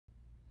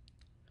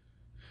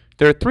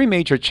There are three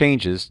major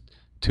changes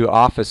to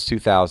Office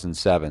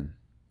 2007.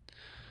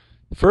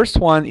 The first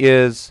one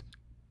is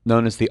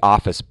known as the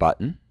Office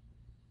button.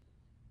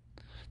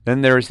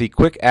 Then there is the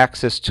Quick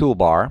Access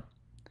toolbar.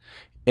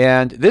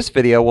 And this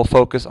video will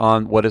focus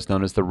on what is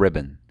known as the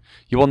ribbon.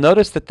 You will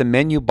notice that the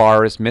menu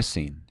bar is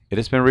missing. It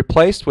has been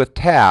replaced with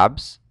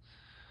tabs,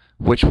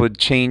 which would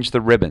change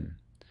the ribbon.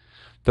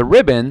 The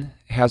ribbon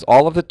has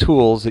all of the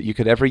tools that you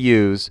could ever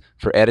use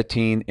for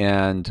editing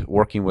and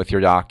working with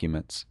your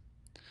documents.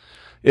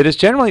 It is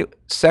generally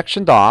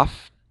sectioned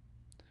off,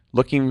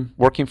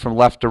 working from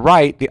left to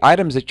right. The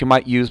items that you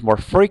might use more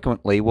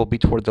frequently will be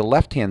toward the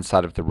left-hand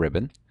side of the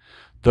ribbon.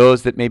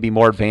 Those that may be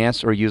more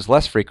advanced or used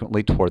less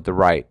frequently toward the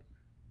right.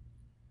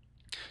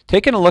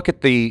 Taking a look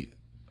at the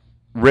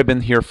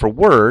ribbon here for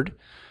Word,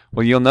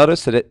 well, you'll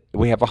notice that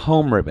we have a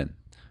home ribbon.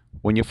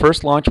 When you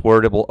first launch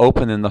Word, it will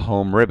open in the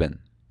home ribbon.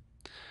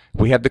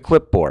 We have the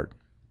clipboard.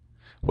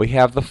 We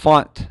have the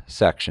font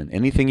section.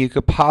 Anything you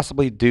could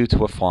possibly do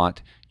to a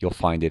font, you'll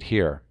find it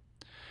here.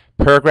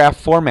 Paragraph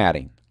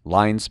formatting,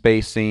 line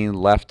spacing,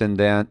 left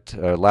indent,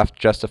 left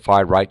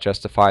justified, right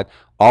justified.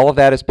 All of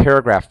that is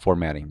paragraph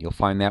formatting. You'll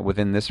find that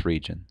within this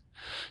region.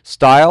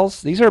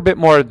 Styles, these are a bit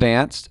more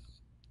advanced.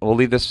 We'll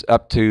leave this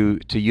up to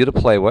you to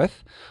play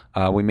with.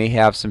 We may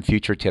have some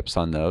future tips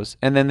on those.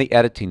 And then the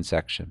editing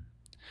section.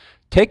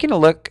 Taking a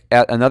look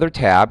at another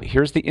tab,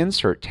 here's the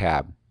Insert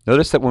tab.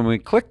 Notice that when we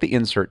click the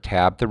Insert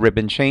tab, the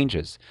ribbon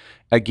changes.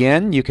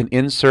 Again, you can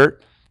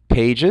insert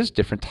pages,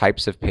 different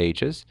types of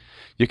pages.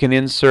 You can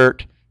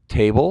insert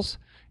tables,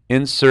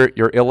 insert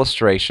your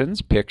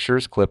illustrations,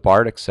 pictures, clip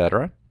art,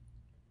 etc.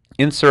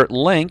 Insert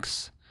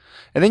links,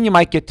 and then you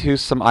might get to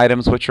some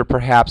items which are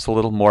perhaps a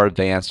little more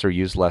advanced or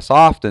used less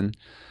often.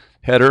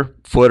 Header,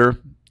 footer,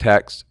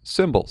 text,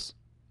 symbols.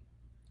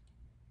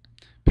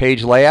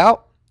 Page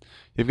layout.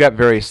 You've got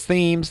various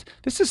themes.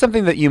 This is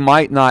something that you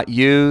might not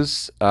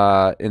use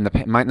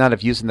might not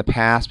have used in the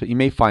past, but you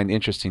may find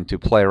interesting to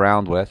play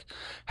around with.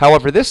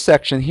 However, this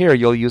section here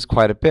you'll use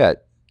quite a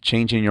bit.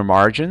 Changing your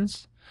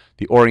margins,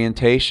 the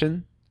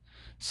orientation,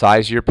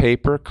 size of your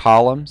paper,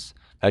 columns.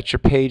 That's your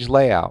page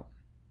layout.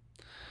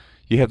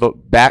 You have the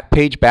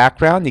page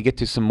background. You get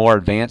to some more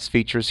advanced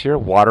features here: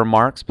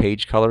 watermarks,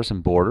 page colors,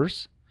 and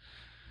borders.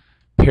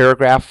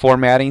 Paragraph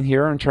formatting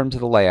here in terms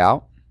of the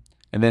layout,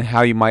 and then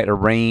how you might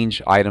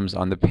arrange items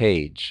on the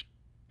page.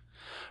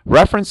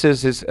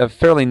 References is a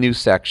fairly new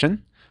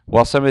section.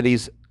 While some of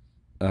these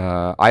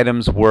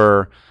items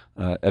were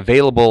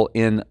available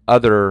in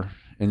other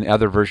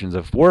versions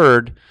of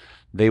Word,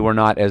 they were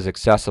not as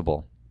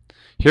accessible.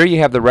 Here you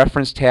have the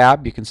Reference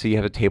tab. You can see you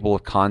have a table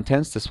of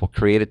contents. This will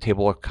create a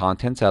table of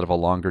contents out of a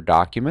longer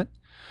document.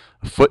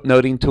 A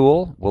footnoting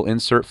tool will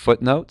insert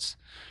footnotes.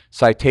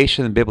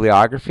 Citation and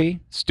bibliography.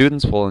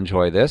 Students will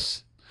enjoy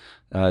this.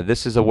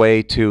 This is a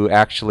way to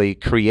actually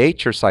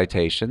create your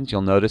citations.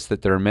 You'll notice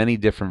that there are many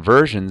different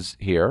versions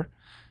here.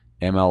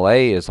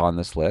 MLA is on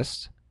this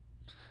list.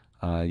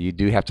 You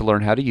do have to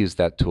learn how to use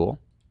that tool.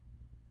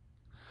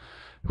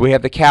 We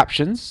have the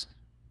captions.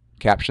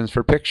 Captions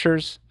for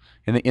pictures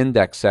in the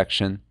index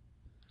section.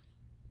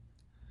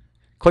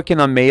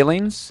 Clicking on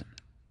mailings.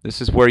 This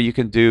is where you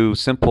can do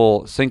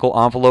simple single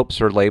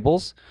envelopes or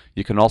labels.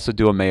 You can also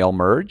do a mail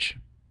merge.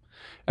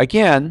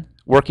 Again,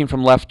 working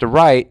from left to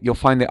right, you'll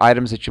find the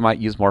items that you might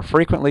use more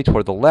frequently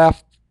toward the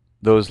left,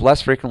 those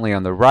less frequently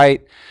on the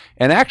right,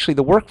 and actually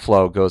the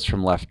workflow goes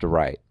from left to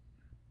right.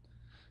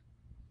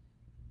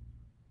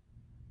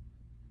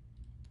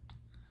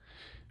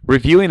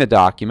 Reviewing a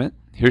document,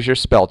 here's your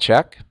spell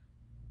check.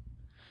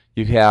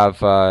 You have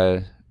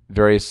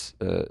various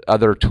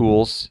other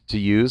tools to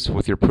use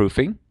with your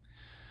proofing.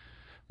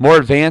 More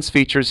advanced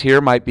features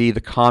here might be the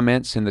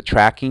comments and the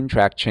tracking,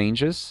 track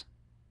changes,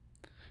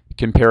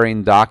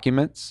 comparing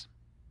documents,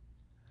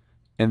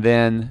 and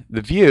then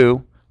the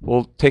view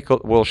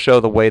will show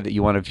the way that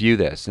you want to view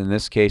this. In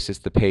this case, it's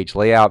the page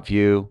layout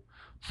view,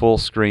 full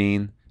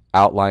screen,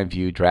 outline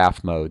view,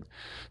 draft mode.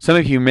 Some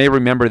of you may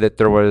remember that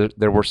there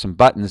were some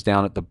buttons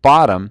down at the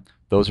bottom.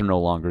 Those are no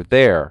longer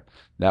there.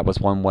 That was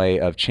one way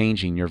of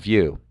changing your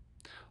view.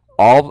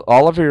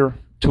 All of your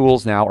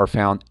tools now are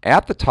found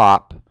at the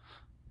top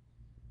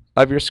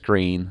of your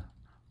screen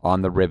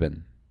on the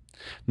ribbon.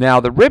 Now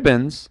the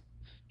ribbons,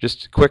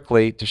 just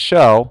quickly to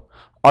show,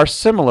 are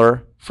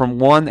similar from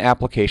one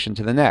application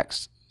to the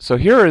next. So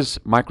here is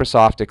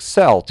Microsoft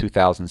Excel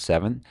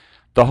 2007,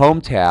 the Home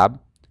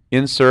tab,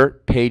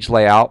 Insert, Page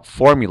Layout,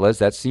 Formulas,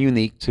 that's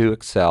unique to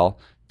Excel,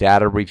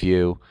 Data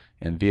Review,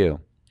 and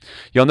View.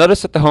 You'll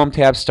notice that the Home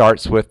tab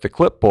starts with the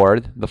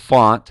clipboard, the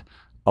font,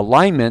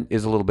 alignment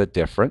is a little bit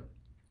different.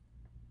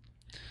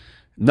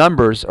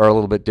 Numbers are a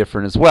little bit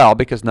different as well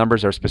because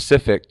numbers are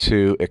specific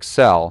to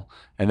Excel.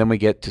 And then we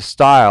get to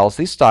styles.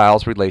 These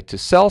styles relate to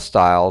cell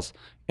styles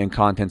and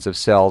contents of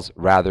cells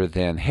rather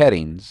than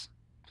headings.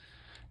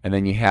 And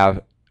then you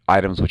have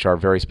items which are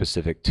very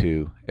specific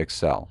to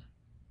Excel.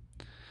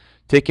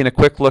 Taking a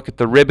quick look at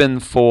the ribbon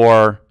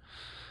for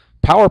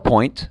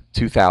PowerPoint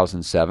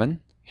 2007.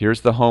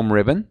 Here's the home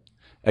ribbon.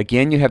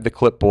 Again, you have the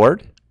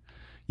clipboard.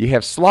 You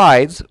have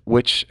slides,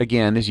 which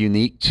again is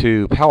unique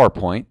to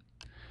PowerPoint,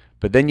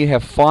 but then you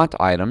have font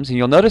items, and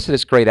you'll notice that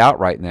it's grayed out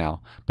right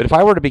now. But if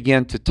I were to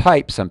begin to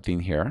type something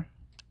here,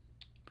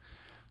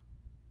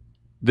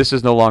 this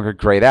is no longer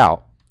grayed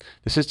out.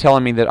 This is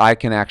telling me that I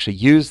can actually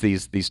use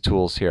these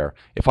tools here.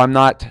 If I'm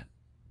not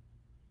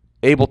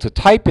able to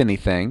type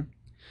anything,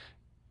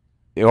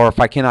 or if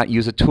I cannot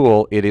use a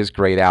tool, it is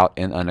grayed out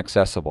and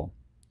inaccessible.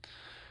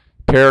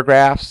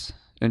 Paragraphs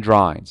and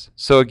drawings.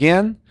 So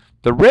again,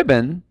 the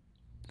ribbon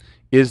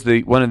is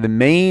one of the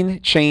main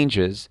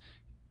changes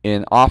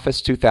in Office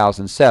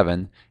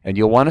 2007, and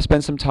you'll want to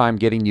spend some time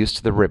getting used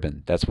to the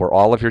ribbon. That's where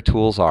all of your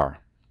tools are.